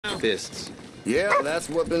Fists. Yeah, that's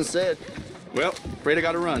what been said. Well, afraid I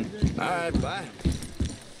gotta run. All right, bye.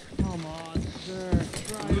 Come on, sir.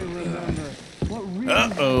 Try to remember. What really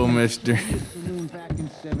Uh-oh, mister. saloon back in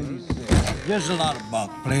 76. Just a lot of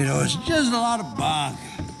bunk, Plato. It's just a lot of bunk.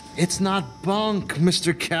 It's not bunk,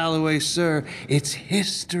 Mr. Calloway, sir. It's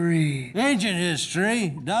history. Ancient history,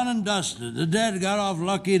 done and dusted. The dead got off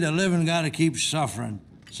lucky, the living gotta keep suffering.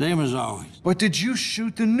 Same as always. But did you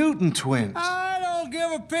shoot the Newton twins? I don't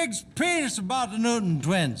give a pig's penis about the Newton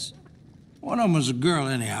twins. One of them was a girl,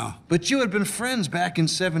 anyhow. But you had been friends back in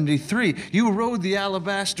 73. You rode the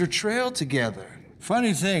Alabaster Trail together.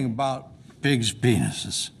 Funny thing about pigs'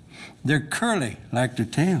 penises. They're curly, like their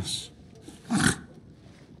tails.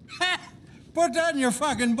 Put that in your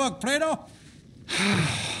fucking book, Plato.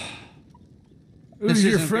 Who's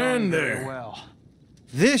your friend there? Well,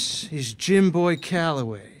 this is Jim Boy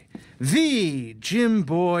Calloway. The Jim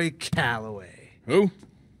Boy Calloway. Who?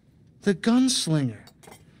 The gunslinger.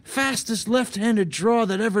 Fastest left-handed draw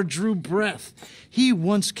that ever drew breath. He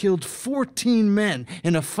once killed 14 men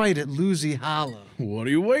in a fight at Lewsey Hollow. What are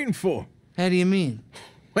you waiting for? How do you mean?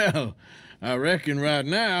 Well, I reckon right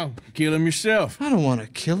now, kill him yourself. I don't want to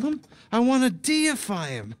kill him. I want to deify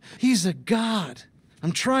him. He's a god.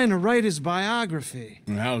 I'm trying to write his biography.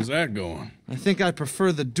 And how's that going? I think I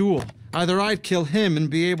prefer the duel. Either I'd kill him and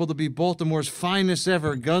be able to be Baltimore's finest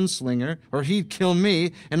ever gunslinger, or he'd kill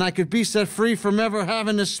me and I could be set free from ever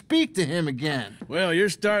having to speak to him again. Well, you're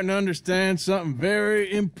starting to understand something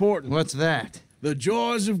very important. What's that? The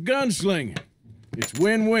joys of gunslinging. It's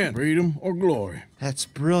win-win, freedom or glory. That's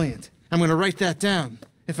brilliant. I'm going to write that down,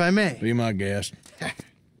 if I may. Be my guest.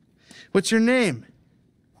 What's your name?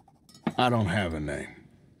 I don't have a name.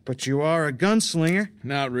 But you are a gunslinger.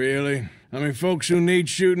 Not really. I mean, folks who need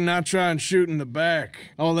shooting, I try and shoot in the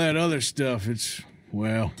back. All that other stuff, it's,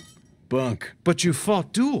 well, bunk. But you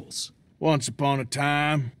fought duels. Once upon a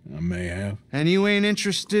time, I may have. And you ain't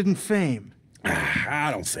interested in fame. I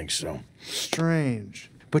don't think so.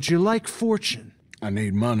 Strange. But you like fortune. I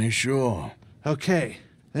need money, sure. Okay,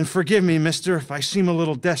 then forgive me, mister, if I seem a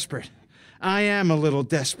little desperate. I am a little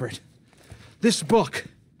desperate. This book,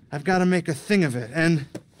 I've got to make a thing of it, and,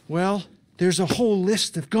 well, there's a whole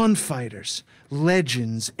list of gunfighters.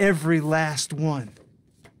 Legends, every last one.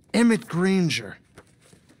 Emmet Granger,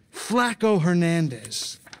 Flaco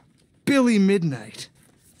Hernández, Billy Midnight,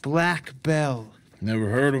 Black Belle. Never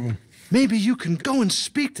heard of him. Maybe you can go and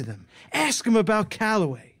speak to them. Ask them about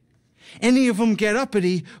Calloway. Any of them get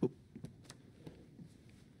uppity,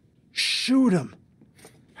 shoot them.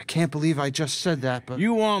 I can't believe I just said that, but...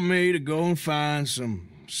 You want me to go and find some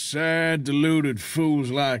sad, deluded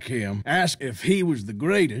fools like him, ask if he was the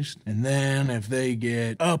greatest, and then if they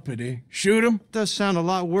get uppity, shoot him? Does sound a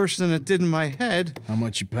lot worse than it did in my head. How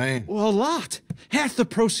much you paying? Well, a lot. Half the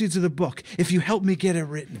proceeds of the book, if you help me get it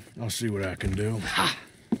written. I'll see what I can do. Ha!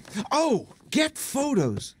 Oh, get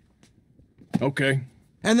photos. Okay.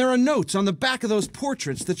 And there are notes on the back of those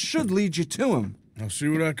portraits that should lead you to him. I'll see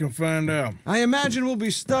what I can find out. I imagine we'll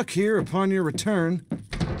be stuck here upon your return.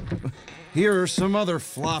 Here or some other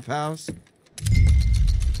flophouse.